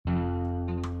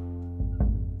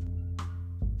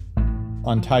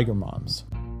on Tiger Moms,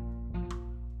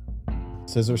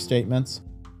 scissor statements,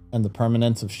 and the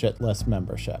permanence of shit list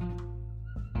membership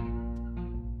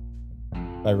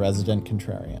by Resident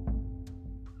Contrarian.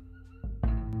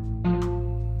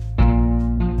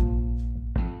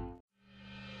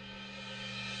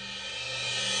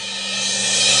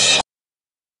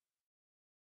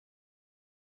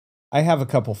 I have a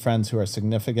couple friends who are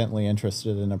significantly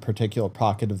interested in a particular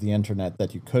pocket of the internet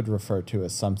that you could refer to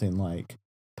as something like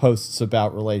posts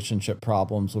about relationship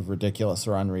problems with ridiculous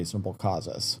or unreasonable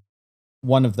causes.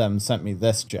 One of them sent me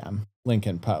this gem, link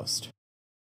in post.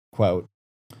 Quote,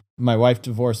 "My wife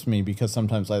divorced me because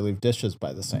sometimes I leave dishes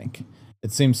by the sink.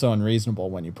 It seems so unreasonable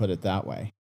when you put it that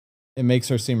way. It makes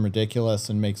her seem ridiculous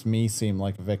and makes me seem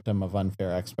like a victim of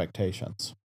unfair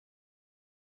expectations."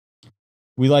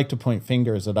 We like to point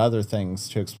fingers at other things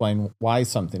to explain why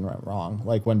something went wrong,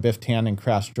 like when Biff Tannen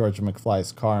crashed George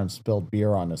McFly's car and spilled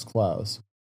beer on his clothes.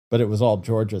 But it was all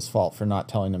George's fault for not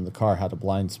telling him the car had a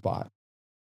blind spot.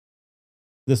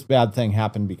 This bad thing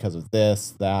happened because of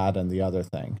this, that, and the other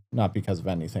thing, not because of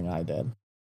anything I did.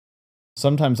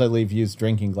 Sometimes I leave used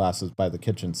drinking glasses by the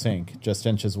kitchen sink, just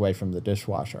inches away from the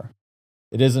dishwasher.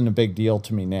 It isn't a big deal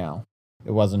to me now.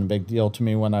 It wasn't a big deal to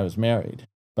me when I was married,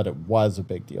 but it was a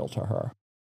big deal to her.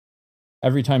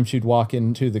 Every time she'd walk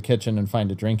into the kitchen and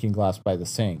find a drinking glass by the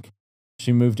sink,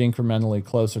 she moved incrementally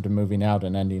closer to moving out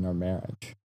and ending our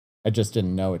marriage. I just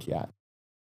didn't know it yet.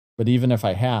 But even if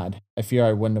I had, I fear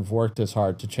I wouldn't have worked as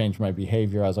hard to change my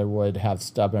behavior as I would have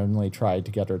stubbornly tried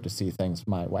to get her to see things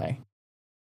my way.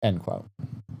 End quote.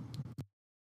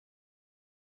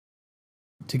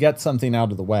 To get something out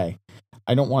of the way,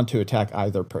 I don't want to attack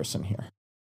either person here.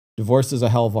 Divorce is a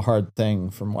hell of a hard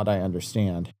thing from what I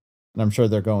understand, and I'm sure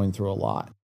they're going through a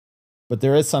lot. But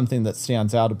there is something that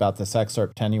stands out about this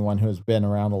excerpt to anyone who has been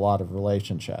around a lot of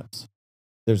relationships.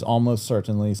 There's almost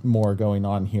certainly more going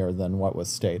on here than what was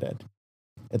stated.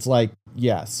 It's like,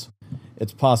 yes,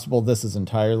 it's possible this is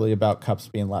entirely about cups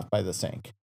being left by the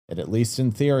sink. It at least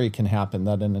in theory can happen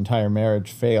that an entire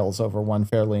marriage fails over one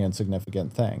fairly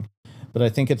insignificant thing. But I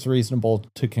think it's reasonable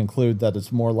to conclude that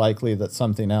it's more likely that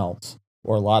something else,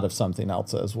 or a lot of something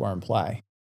else's, were in play.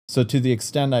 So to the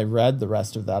extent I read the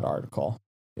rest of that article,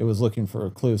 it was looking for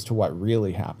clues to what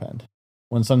really happened.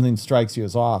 When something strikes you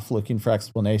as off, looking for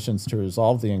explanations to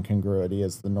resolve the incongruity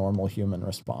is the normal human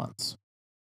response.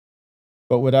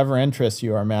 But whatever interest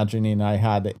you are imagining I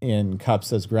had in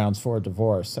cups as grounds for a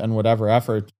divorce, and whatever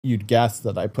effort you'd guess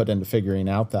that I put into figuring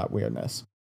out that weirdness,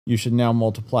 you should now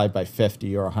multiply by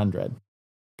 50 or 100.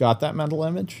 Got that mental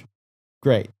image?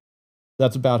 Great.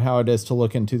 That's about how it is to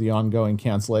look into the ongoing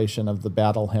cancellation of the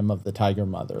battle hymn of the Tiger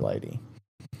Mother lady.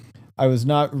 I was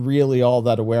not really all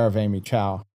that aware of Amy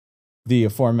Chow, the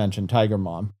aforementioned Tiger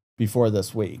Mom, before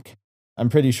this week. I'm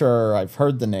pretty sure I've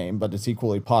heard the name, but it's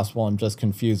equally possible I'm just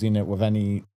confusing it with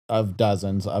any of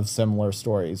dozens of similar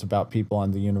stories about people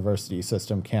on the university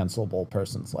system cancelable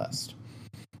persons list.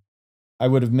 I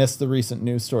would have missed the recent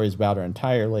news stories about her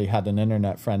entirely had an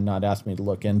internet friend not asked me to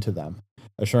look into them,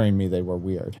 assuring me they were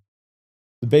weird.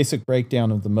 The basic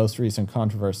breakdown of the most recent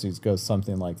controversies goes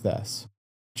something like this.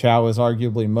 Chow is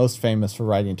arguably most famous for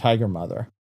writing Tiger Mother,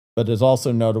 but is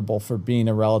also notable for being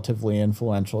a relatively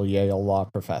influential Yale law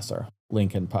professor,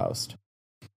 link in post.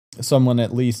 Someone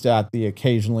at least at the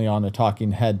occasionally on a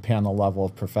talking head panel level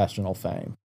of professional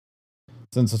fame.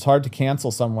 Since it's hard to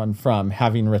cancel someone from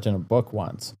having written a book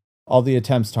once, all the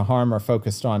attempts to harm are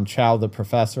focused on Chow the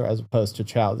professor as opposed to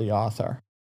Chow the author,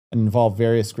 and involve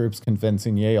various groups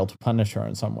convincing Yale to punish her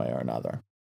in some way or another.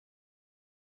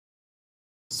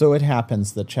 So it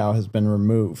happens that Chow has been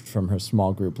removed from her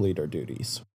small group leader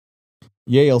duties.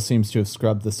 Yale seems to have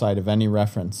scrubbed the site of any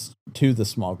reference to the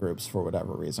small groups for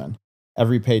whatever reason.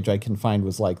 Every page I can find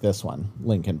was like this one,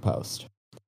 link in post.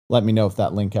 Let me know if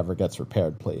that link ever gets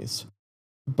repaired, please.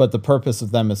 But the purpose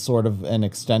of them is sort of an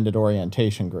extended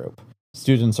orientation group.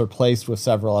 Students are placed with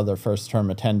several other first-term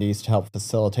attendees to help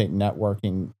facilitate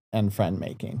networking and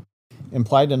friend-making.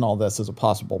 Implied in all this is a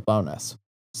possible bonus.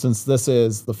 Since this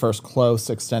is the first close,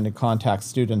 extended contact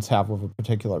students have with a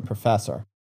particular professor,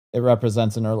 it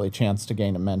represents an early chance to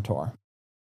gain a mentor.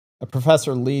 A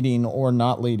professor leading or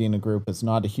not leading a group is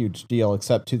not a huge deal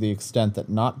except to the extent that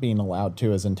not being allowed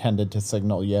to is intended to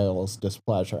signal Yale's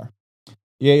displeasure.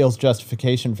 Yale's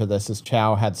justification for this is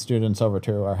Chow had students over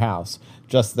to her house,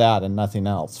 just that and nothing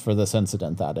else, for this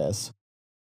incident that is.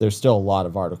 There's still a lot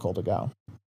of article to go.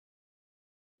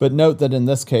 But note that in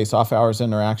this case, off-hours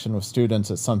interaction with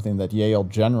students is something that Yale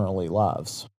generally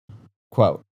loves.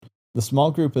 Quote, "The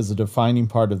small group is a defining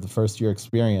part of the first-year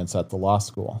experience at the law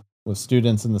school, with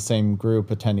students in the same group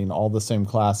attending all the same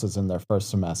classes in their first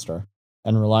semester,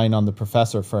 and relying on the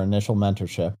professor for initial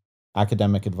mentorship,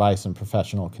 academic advice, and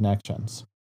professional connections.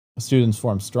 Students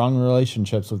form strong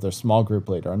relationships with their small group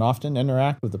leader and often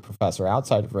interact with the professor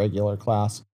outside of regular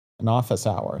class and office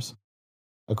hours,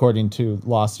 according to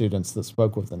law students that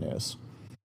spoke with the news.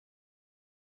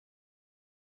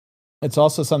 It's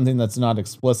also something that's not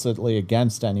explicitly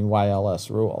against any YLS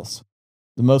rules.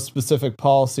 The most specific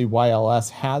policy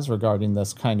YLS has regarding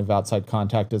this kind of outside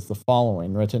contact is the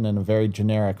following, written in a very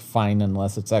generic, fine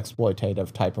unless it's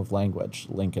exploitative type of language,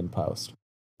 Lincoln Post.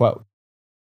 Quote,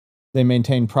 they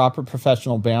maintain proper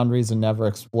professional boundaries and never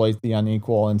exploit the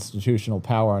unequal institutional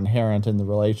power inherent in the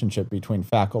relationship between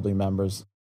faculty members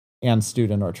and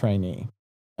student or trainee.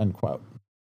 End quote.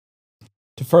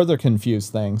 To further confuse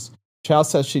things, Chow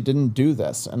says she didn't do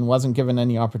this and wasn't given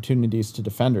any opportunities to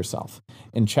defend herself.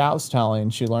 In Chow's telling,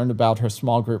 she learned about her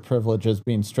small group privileges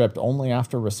being stripped only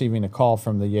after receiving a call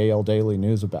from the Yale Daily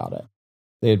News about it.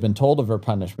 They had been told of her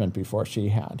punishment before she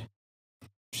had.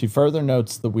 She further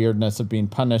notes the weirdness of being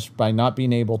punished by not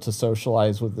being able to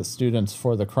socialize with the students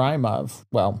for the crime of,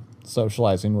 well,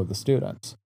 socializing with the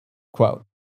students. Quote,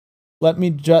 let me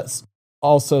just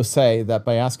also say that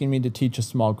by asking me to teach a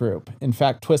small group, in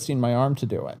fact twisting my arm to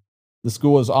do it, the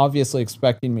school was obviously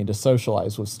expecting me to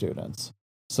socialize with students,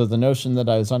 so the notion that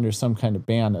I was under some kind of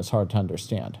ban is hard to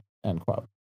understand, end quote.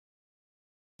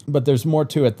 But there's more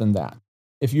to it than that.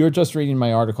 If you're just reading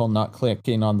my article and not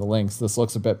clicking on the links, this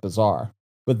looks a bit bizarre.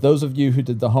 But those of you who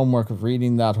did the homework of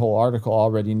reading that whole article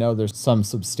already know there's some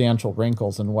substantial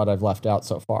wrinkles in what I've left out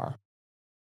so far.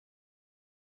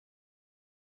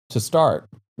 To start,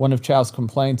 one of Chow's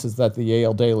complaints is that the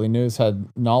Yale Daily News had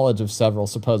knowledge of several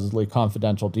supposedly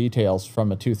confidential details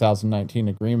from a 2019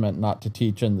 agreement not to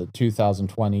teach in the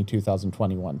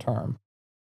 2020-2021 term.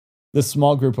 This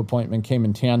small group appointment came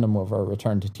in tandem with our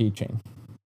return to teaching.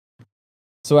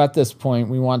 So at this point,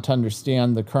 we want to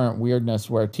understand the current weirdness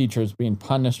where a teacher is being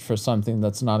punished for something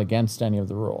that's not against any of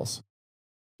the rules.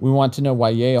 We want to know why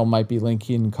Yale might be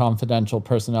linking confidential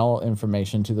personnel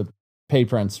information to the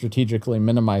paper and strategically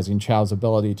minimizing Chow's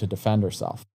ability to defend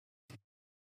herself.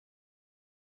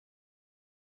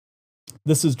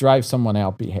 This is drive someone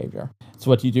out behavior. It's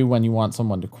what you do when you want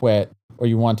someone to quit or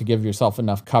you want to give yourself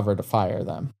enough cover to fire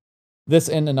them. This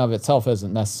in and of itself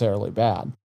isn't necessarily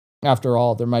bad. After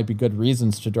all, there might be good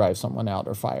reasons to drive someone out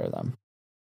or fire them.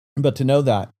 But to know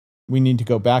that, we need to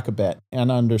go back a bit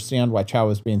and understand why Chow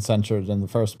was being censured in the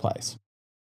first place.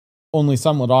 Only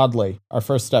somewhat oddly, our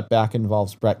first step back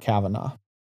involves Brett Kavanaugh.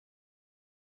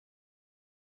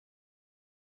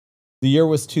 The year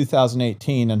was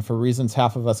 2018, and for reasons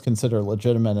half of us consider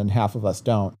legitimate and half of us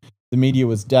don't, the media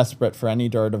was desperate for any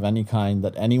dirt of any kind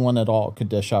that anyone at all could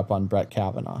dish up on Brett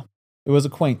Kavanaugh. It was a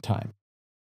quaint time.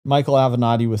 Michael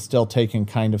Avenatti was still taken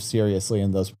kind of seriously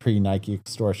in those pre-Nike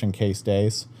extortion case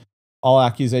days. All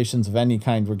accusations of any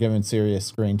kind were given serious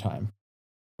screen time.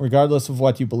 Regardless of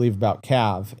what you believe about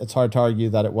Cav, it's hard to argue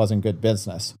that it wasn't good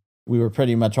business. We were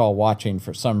pretty much all watching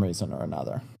for some reason or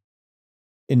another.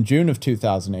 In June of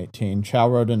 2018, Chow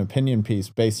wrote an opinion piece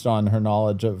based on her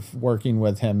knowledge of working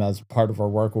with him as part of her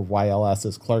work with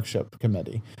YLS's clerkship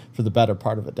committee for the better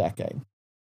part of a decade.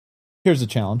 Here's a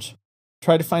challenge.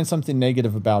 Try to find something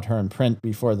negative about her in print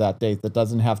before that date that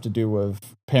doesn't have to do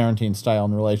with parenting style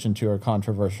in relation to her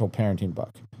controversial parenting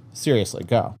book. Seriously,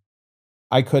 go.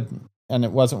 I couldn't, and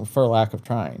it wasn't for lack of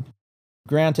trying.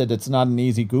 Granted, it's not an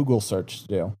easy Google search to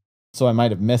do, so I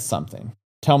might have missed something.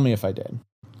 Tell me if I did.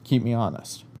 Keep me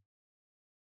honest.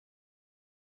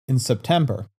 In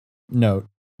September, note,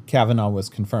 Kavanaugh was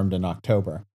confirmed in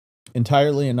October,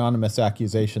 entirely anonymous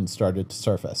accusations started to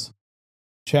surface.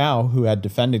 Chow, who had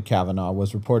defended Kavanaugh,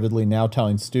 was reportedly now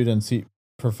telling students he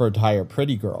preferred to hire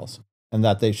pretty girls and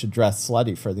that they should dress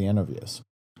slutty for the interviews.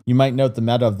 You might note the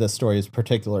meta of this story is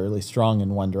particularly strong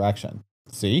in one direction.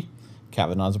 See?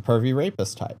 Kavanaugh's a pervy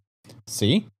rapist type.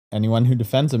 See? Anyone who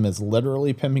defends him is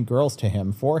literally pimping girls to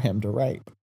him for him to rape.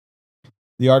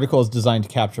 The article is designed to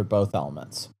capture both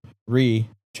elements.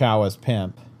 Chow as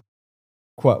pimp.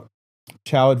 Quote,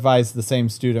 Chow advised the same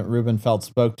student Rubenfeld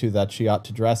spoke to that she ought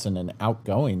to dress in an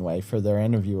outgoing way for their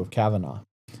interview with Kavanaugh,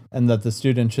 and that the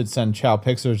student should send Chow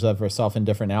pictures of herself in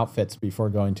different outfits before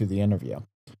going to the interview.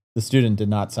 The student did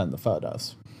not send the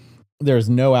photos. There is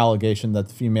no allegation that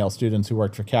the female students who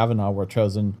worked for Kavanaugh were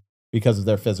chosen because of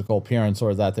their physical appearance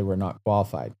or that they were not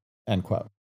qualified. End quote.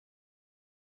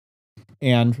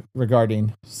 And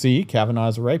regarding, Kavanaugh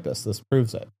is a rapist. This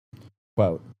proves it.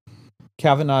 Quote,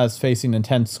 Kavanaugh is facing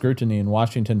intense scrutiny in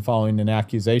Washington following an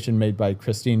accusation made by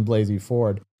Christine Blasey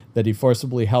Ford that he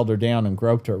forcibly held her down and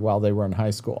groped her while they were in high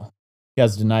school. He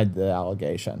has denied the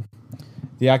allegation.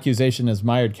 The accusation has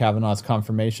mired Kavanaugh's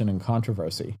confirmation in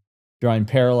controversy, drawing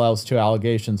parallels to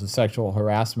allegations of sexual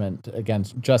harassment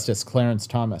against Justice Clarence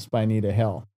Thomas by Anita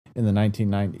Hill in the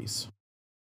 1990s.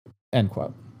 End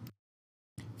quote.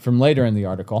 From later in the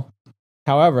article,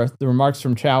 however, the remarks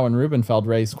from Chow and Rubenfeld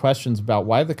raised questions about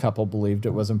why the couple believed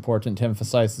it was important to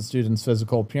emphasize the student's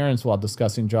physical appearance while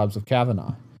discussing jobs with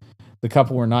Kavanaugh. The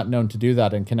couple were not known to do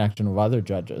that in connection with other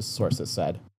judges, sources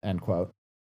said. End quote.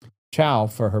 Chow,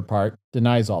 for her part,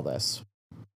 denies all this.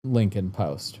 Lincoln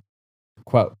Post.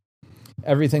 Quote,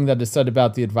 everything that is said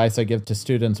about the advice I give to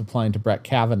students applying to Brett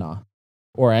Kavanaugh,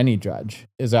 or any judge,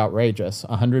 is outrageous,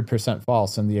 100%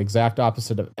 false, and the exact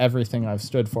opposite of everything I've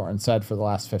stood for and said for the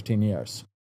last 15 years,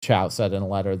 Chow said in a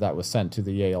letter that was sent to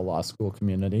the Yale Law School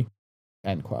community.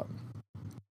 End quote.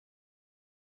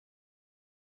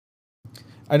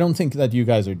 I don't think that you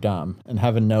guys are dumb, and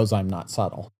heaven knows I'm not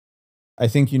subtle. I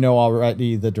think you know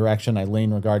already the direction I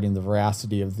lean regarding the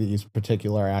veracity of these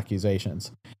particular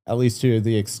accusations, at least to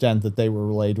the extent that they were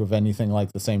relayed with anything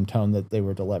like the same tone that they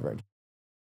were delivered.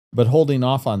 But holding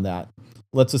off on that,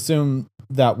 let's assume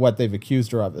that what they've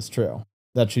accused her of is true,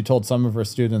 that she told some of her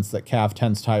students that Cav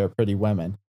tends to hire pretty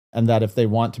women, and that if they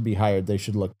want to be hired, they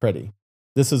should look pretty.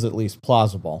 This is at least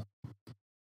plausible.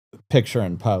 Picture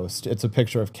in post. It's a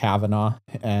picture of Kavanaugh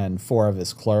and 4 of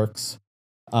his clerks.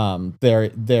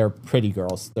 They're pretty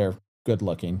girls. They're good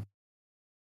looking.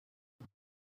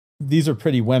 These are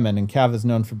pretty women, and Cav is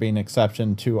known for being an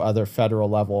exception to other federal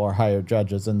level or higher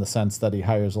judges in the sense that he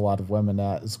hires a lot of women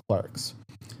as clerks.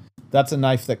 That's a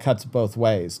knife that cuts both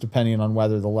ways, depending on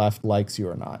whether the left likes you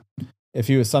or not. If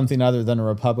he was something other than a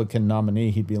Republican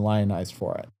nominee, he'd be lionized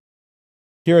for it.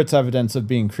 Here it's evidence of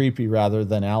being creepy rather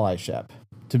than allyship.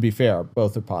 To be fair,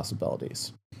 both are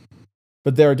possibilities.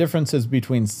 But there are differences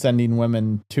between sending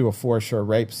women to a force or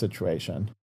rape situation,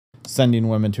 sending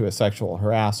women to a sexual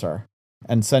harasser,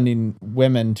 and sending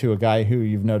women to a guy who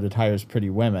you've noted hires pretty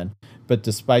women, but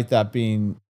despite that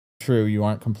being true, you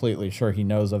aren't completely sure he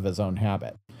knows of his own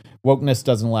habit. Wokeness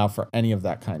doesn't allow for any of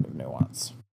that kind of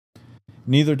nuance.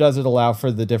 Neither does it allow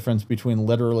for the difference between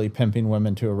literally pimping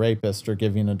women to a rapist or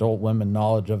giving adult women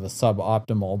knowledge of a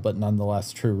suboptimal but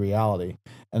nonetheless true reality,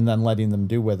 and then letting them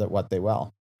do with it what they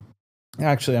will.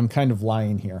 Actually, I'm kind of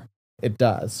lying here. It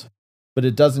does. But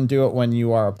it doesn't do it when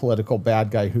you are a political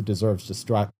bad guy who deserves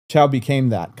destruction. Chow became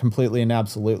that, completely and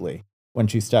absolutely, when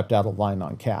she stepped out of line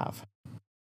on Cav.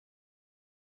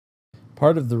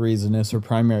 Part of the reason is her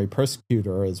primary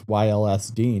persecutor is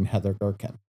YLS Dean Heather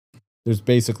Gerken. There's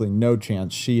basically no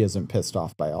chance she isn't pissed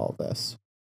off by all of this.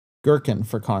 Gerken,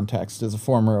 for context, is a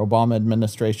former Obama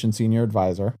administration senior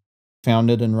advisor,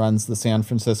 founded and runs the San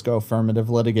Francisco Affirmative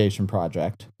Litigation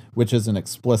Project, which isn't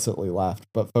explicitly left,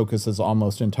 but focuses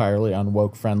almost entirely on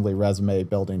woke-friendly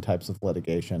resume-building types of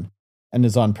litigation, and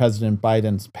is on President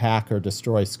Biden's Pack or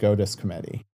Destroy SCOTUS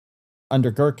committee. Under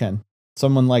Gerken,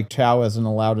 someone like Chow isn't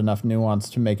allowed enough nuance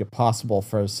to make it possible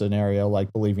for a scenario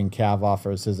like believing Cav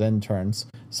offers his interns,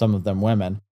 some of them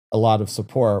women, a lot of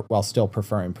support while still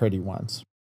preferring pretty ones.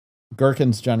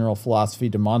 Gerken's general philosophy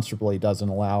demonstrably doesn't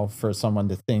allow for someone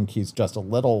to think he's just a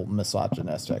little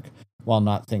misogynistic while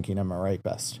not thinking him a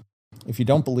rapist. If you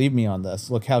don't believe me on this,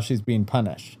 look how she's being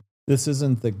punished. This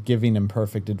isn't the giving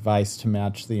imperfect advice to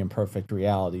match the imperfect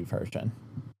reality version.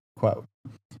 Quote,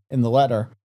 in the letter,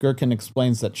 Gerken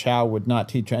explains that Chow would not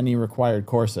teach any required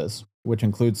courses, which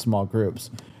include small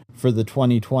groups, for the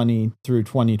 2020 through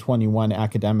 2021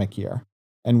 academic year,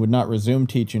 and would not resume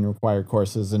teaching required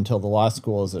courses until the law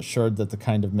school is assured that the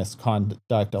kind of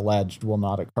misconduct alleged will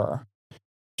not occur.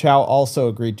 Chow also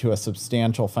agreed to a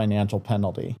substantial financial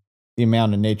penalty, the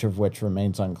amount and nature of which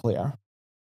remains unclear.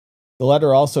 The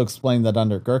letter also explained that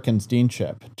under Gerken's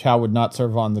deanship, Chow would not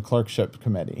serve on the clerkship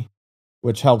committee,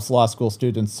 which helps law school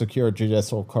students secure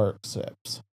judicial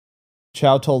clerkships.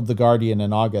 Chow told The Guardian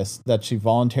in August that she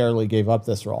voluntarily gave up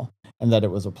this role, and that it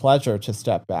was a pleasure to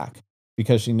step back,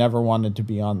 because she never wanted to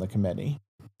be on the committee.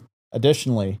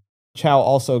 Additionally, Chow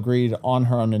also agreed on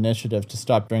her own initiative to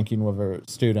stop drinking with her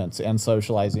students and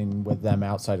socializing with them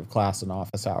outside of class and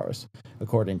office hours,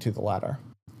 according to the letter.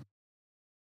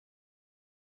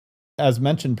 As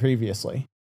mentioned previously,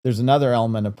 there's another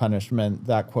element of punishment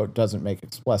that, quote, doesn't make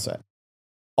explicit.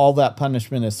 All that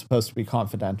punishment is supposed to be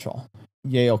confidential.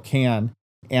 Yale can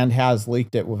and has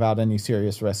leaked it without any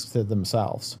serious risk to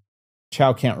themselves.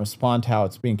 Chow can't respond to how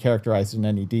it's being characterized in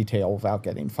any detail without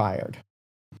getting fired.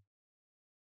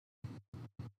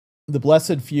 The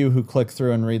blessed few who click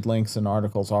through and read links and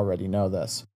articles already know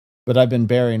this, but I've been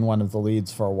burying one of the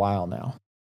leads for a while now.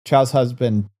 Chow's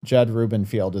husband, Jed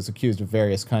Rubenfeld, is accused of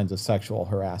various kinds of sexual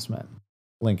harassment.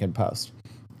 Lincoln Post.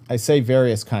 I say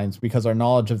various kinds because our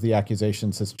knowledge of the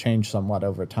accusations has changed somewhat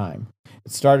over time.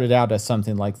 It started out as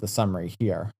something like the summary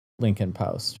here, Lincoln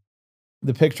Post.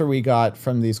 The picture we got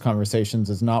from these conversations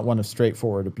is not one of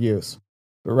straightforward abuse,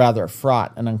 but rather a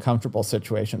fraught and uncomfortable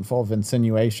situation full of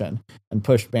insinuation and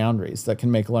pushed boundaries that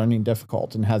can make learning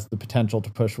difficult and has the potential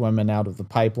to push women out of the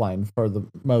pipeline for the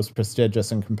most prestigious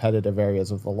and competitive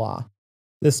areas of the law.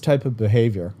 This type of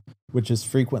behavior, which is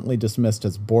frequently dismissed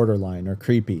as borderline or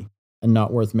creepy and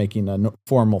not worth making a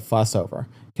formal fuss over,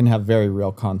 can have very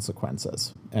real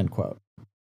consequences, end quote.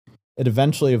 It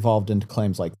eventually evolved into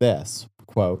claims like this,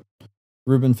 quote,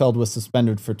 Rubenfeld was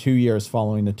suspended for 2 years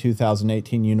following a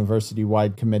 2018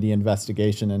 university-wide committee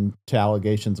investigation into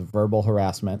allegations of verbal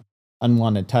harassment,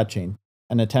 unwanted touching,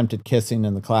 and attempted kissing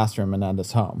in the classroom and at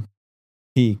his home.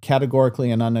 He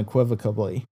categorically and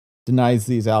unequivocally denies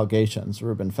these allegations,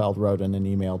 Rubenfeld wrote in an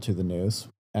email to the news,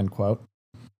 end quote.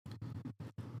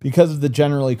 Because of the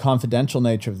generally confidential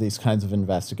nature of these kinds of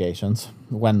investigations,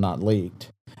 when not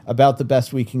leaked, about the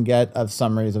best we can get of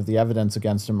summaries of the evidence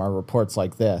against him are reports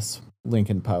like this,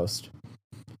 Lincoln Post,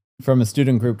 from a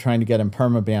student group trying to get him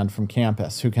permabanned from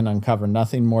campus who can uncover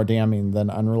nothing more damning than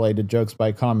unrelated jokes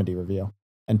by Comedy Review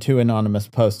and 2 anonymous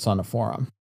posts on a forum.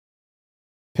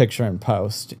 Picture in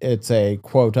post. It's a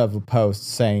quote of a post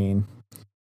saying,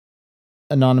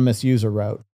 anonymous user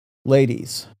wrote,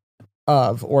 ladies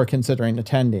of or considering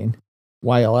attending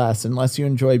YLS, unless you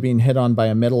enjoy being hit on by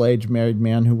a middle-aged married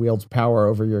man who wields power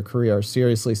over your career,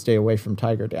 seriously stay away from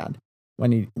Tiger Dad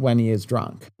when he is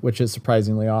drunk, which is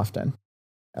surprisingly often.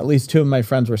 At least 2 of my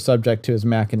friends were subject to his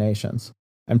machinations.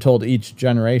 I'm told each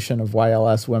generation of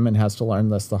YLS women has to learn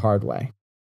this the hard way.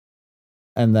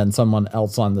 And then someone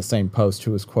else on the same post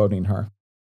who was quoting her.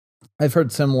 I've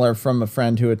heard similar from a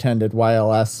friend who attended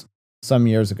YLS some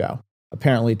years ago.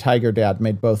 Apparently, Tiger Dad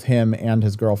made both him and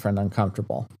his girlfriend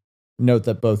uncomfortable. Note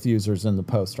that both users in the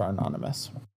post are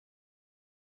anonymous.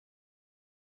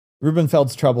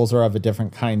 Rubenfeld's troubles are of a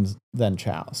different kind than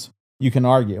Chow's. You can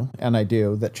argue, and I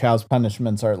do, that Chow's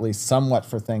punishments are at least somewhat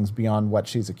for things beyond what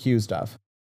she's accused of,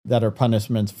 that her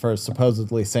punishments for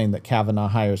supposedly saying that Kavanaugh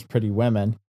hires pretty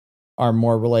women are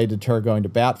more related to her going to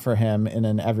bat for him in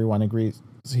an everyone agrees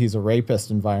he's a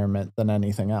rapist environment than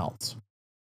anything else.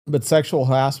 But sexual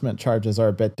harassment charges are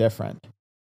a bit different.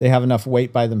 They have enough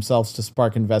weight by themselves to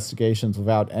spark investigations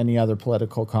without any other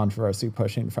political controversy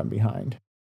pushing from behind.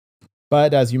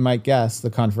 But, as you might guess,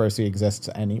 the controversy exists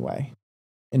anyway.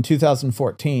 In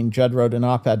 2014, Judd wrote an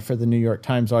op-ed for the New York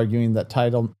Times arguing that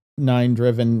Title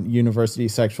IX-driven university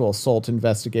sexual assault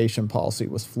investigation policy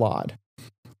was flawed,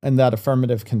 and that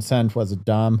affirmative consent was a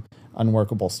dumb,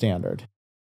 unworkable standard.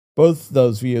 Both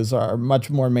those views are much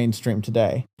more mainstream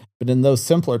today, but in those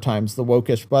simpler times, the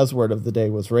wokish buzzword of the day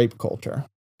was rape culture.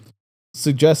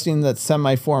 Suggesting that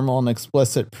semi-formal and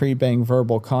explicit pre-bang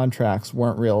verbal contracts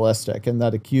weren't realistic and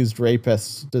that accused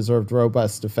rapists deserved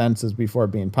robust defenses before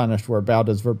being punished were about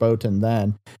as verboten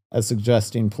then as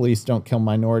suggesting police don't kill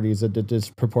minorities at a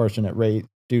disproportionate rate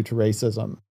due to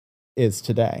racism is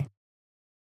today.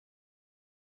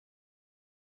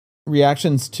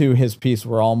 Reactions to his piece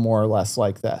were all more or less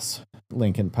like this,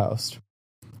 Lincoln Post.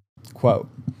 Quote,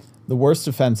 the worst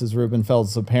offense is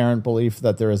Rubenfeld's apparent belief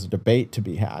that there is a debate to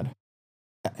be had,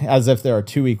 as if there are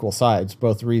 2 equal sides,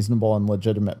 both reasonable and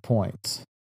legitimate points.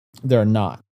 There are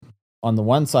not. On the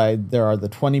one side, there are the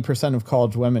 20% of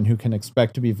college women who can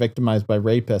expect to be victimized by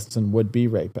rapists and would-be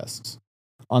rapists.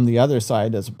 On the other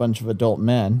side is a bunch of adult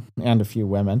men, and a few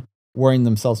women, worrying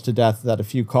themselves to death that a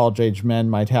few college-age men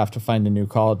might have to find a new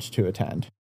college to attend.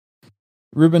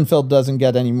 Rubenfeld doesn't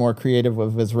get any more creative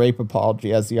with his rape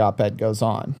apology as the op-ed goes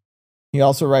on. He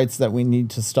also writes that we need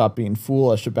to stop being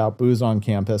foolish about booze on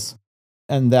campus,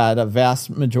 and that a vast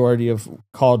majority of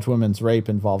college women's rape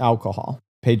involved alcohol,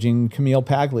 paging Camille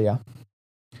Paglia.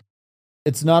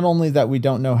 It's not only that we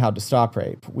don't know how to stop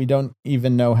rape, we don't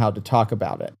even know how to talk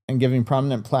about it, and giving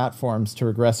prominent platforms to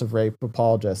regressive rape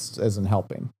apologists isn't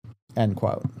helping. End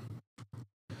quote.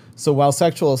 So while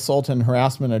sexual assault and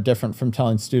harassment are different from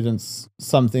telling students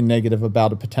something negative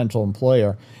about a potential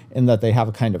employer in that they have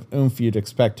a kind of oomph you'd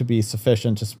expect to be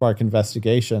sufficient to spark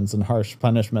investigations and harsh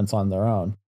punishments on their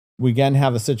own, we again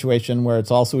have a situation where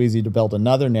it's also easy to build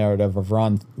another narrative of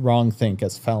wrongthink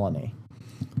as felony.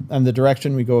 And the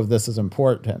direction we go with this is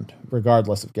important,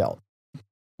 regardless of guilt.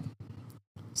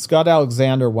 Scott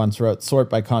Alexander once wrote Sort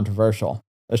by Controversial,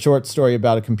 a short story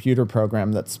about a computer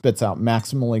program that spits out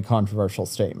maximally controversial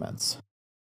statements.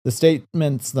 The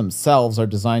statements themselves are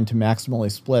designed to maximally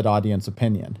split audience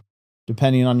opinion,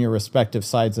 depending on your respective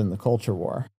sides in the culture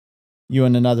war. You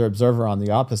and another observer on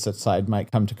the opposite side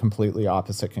might come to completely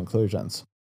opposite conclusions.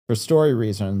 For story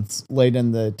reasons, late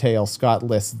in the tale, Scott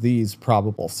lists these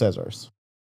probable scissors.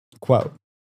 Quote,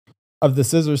 of the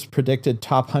scissors' predicted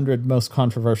top 100 most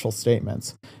controversial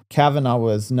statements, Kavanaugh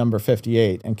was number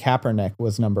 58 and Kaepernick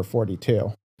was number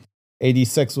 42.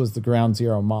 86 was the Ground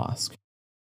Zero Mosque.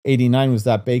 89 was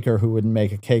that baker who wouldn't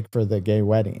make a cake for the gay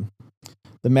wedding.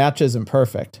 The match isn't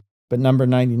perfect, but number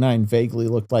 99 vaguely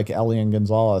looked like Elian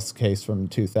Gonzalez's case from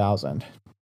 2000.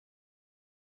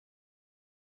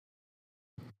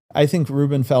 I think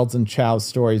Rubenfeld's and Chow's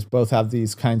stories both have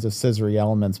these kinds of scissory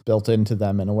elements built into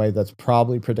them in a way that's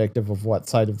probably predictive of what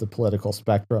side of the political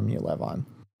spectrum you live on.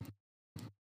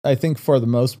 I think for the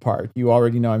most part, you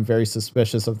already know I'm very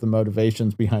suspicious of the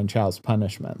motivations behind Chow's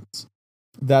punishments.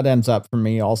 That ends up, for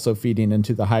me, also feeding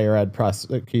into the higher ed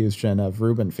prosecution of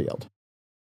Rubenfeld.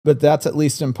 But that's at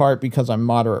least in part because I'm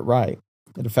moderate right.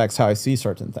 It affects how I see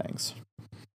certain things.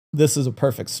 This is a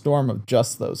perfect storm of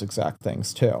just those exact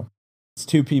things, too. It's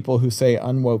two people who say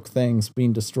unwoke things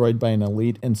being destroyed by an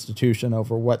elite institution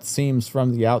over what seems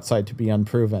from the outside to be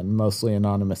unproven, mostly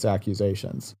anonymous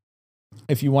accusations.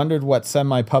 If you wondered what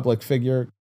semi-public figure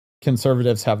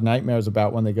conservatives have nightmares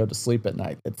about when they go to sleep at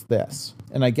night, it's this.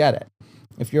 And I get it.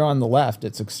 If you're on the left,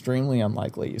 it's extremely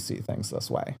unlikely you see things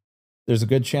this way. There's a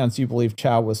good chance you believe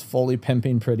Chow was fully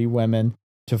pimping pretty women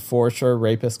to for sure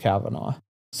rapist Kavanaugh,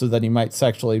 so that he might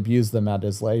sexually abuse them at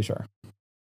his leisure.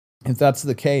 If that's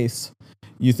the case,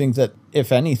 you think that,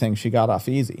 if anything, she got off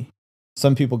easy.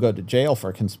 Some people go to jail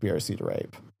for conspiracy to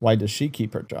rape. Why does she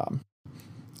keep her job?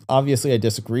 Obviously, I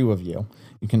disagree with you.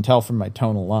 You can tell from my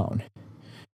tone alone.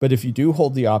 But if you do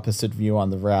hold the opposite view on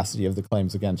the veracity of the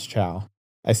claims against Chow,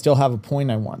 I still have a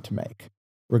point I want to make.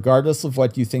 Regardless of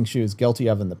what you think she was guilty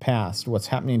of in the past, what's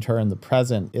happening to her in the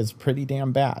present is pretty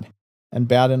damn bad, and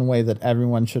bad in a way that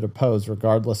everyone should oppose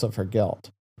regardless of her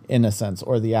guilt, innocence,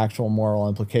 or the actual moral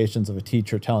implications of a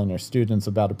teacher telling her students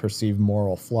about a perceived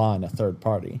moral flaw in a third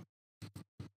party.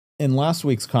 In last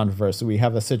week's controversy, we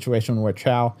have a situation where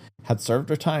Chow had served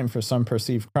her time for some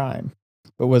perceived crime,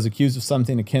 but was accused of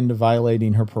something akin to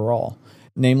violating her parole,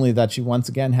 namely that she once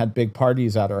again had big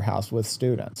parties at her house with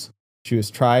students. She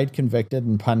was tried, convicted,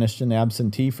 and punished in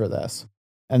absentee for this,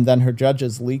 and then her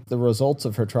judges leaked the results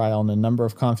of her trial and a number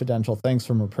of confidential things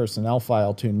from her personnel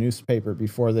file to a newspaper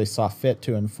before they saw fit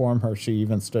to inform her she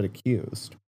even stood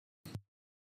accused.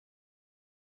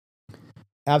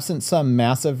 Absent some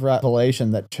massive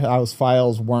revelation that Chow's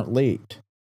files weren't leaked,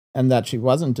 and that she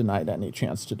wasn't denied any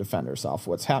chance to defend herself,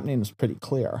 what's happening is pretty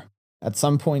clear. At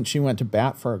some point, she went to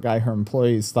bat for a guy her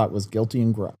employees thought was guilty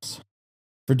and gross.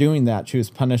 For doing that, she was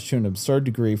punished to an absurd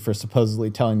degree for supposedly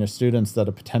telling her students that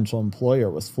a potential employer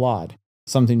was flawed,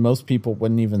 something most people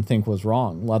wouldn't even think was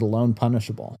wrong, let alone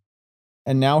punishable.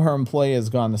 And now her employer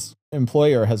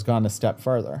has gone a step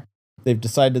further. They've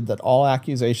decided that all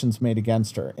accusations made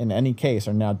against her, in any case,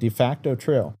 are now de facto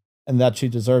true, and that she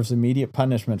deserves immediate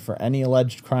punishment for any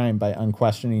alleged crime by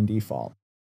unquestioning default.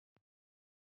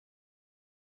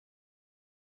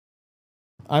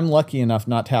 I'm lucky enough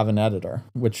not to have an editor,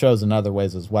 which shows in other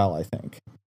ways as well, I think.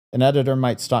 An editor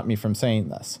might stop me from saying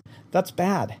this. That's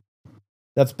bad.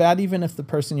 That's bad even if the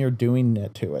person you're doing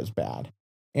it to is bad.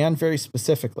 And very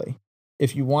specifically,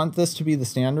 if you want this to be the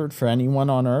standard for anyone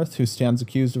on earth who stands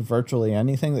accused of virtually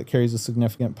anything that carries a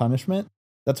significant punishment,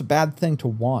 that's a bad thing to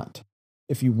want.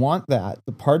 If you want that,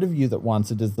 the part of you that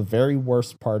wants it is the very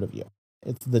worst part of you.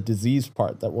 It's the diseased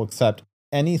part that will accept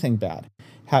anything bad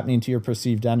happening to your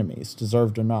perceived enemies,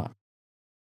 deserved or not.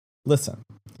 Listen,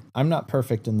 I'm not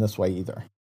perfect in this way either.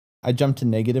 I jump to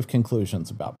negative conclusions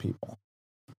about people.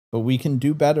 But we can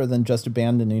do better than just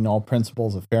abandoning all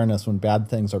principles of fairness when bad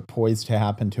things are poised to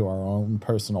happen to our own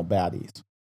personal baddies.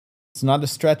 It's not a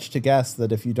stretch to guess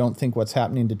that if you don't think what's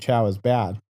happening to Chow is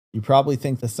bad, you probably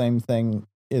think the same thing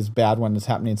is bad when it's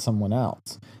happening to someone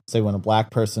else. Say when a black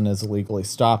person is illegally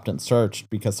stopped and searched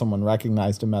because someone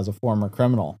recognized him as a former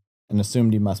criminal and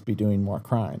assumed he must be doing more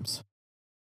crimes.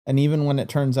 And even when it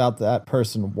turns out that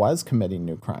person was committing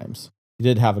new crimes, he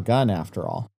did have a gun after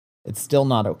all, it's still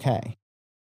not okay.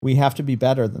 We have to be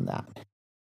better than that.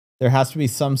 There has to be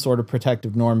some sort of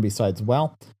protective norm besides,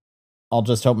 well, I'll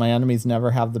just hope my enemies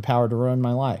never have the power to ruin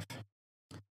my life.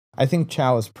 I think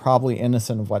Chow is probably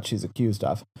innocent of what she's accused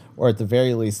of, or at the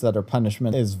very least that her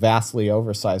punishment is vastly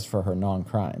oversized for her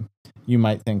non-crime. You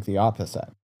might think the opposite.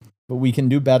 But we can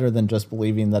do better than just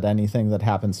believing that anything that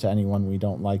happens to anyone we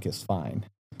don't like is fine.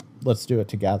 Let's do it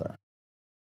together.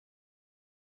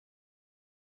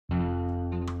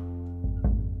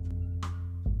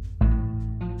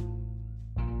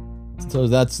 So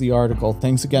that's the article.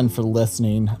 Thanks again for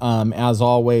listening. As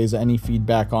always, any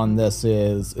feedback on this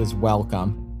is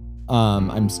welcome.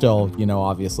 I'm still,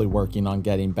 obviously working on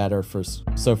getting better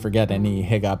so forget any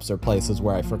hiccups or places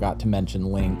where I forgot to mention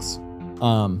links.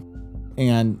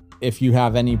 And if you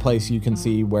have any place you can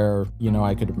see where,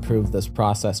 I could improve this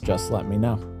process, just let me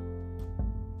know.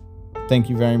 Thank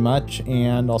you very much,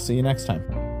 and I'll see you next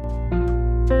time.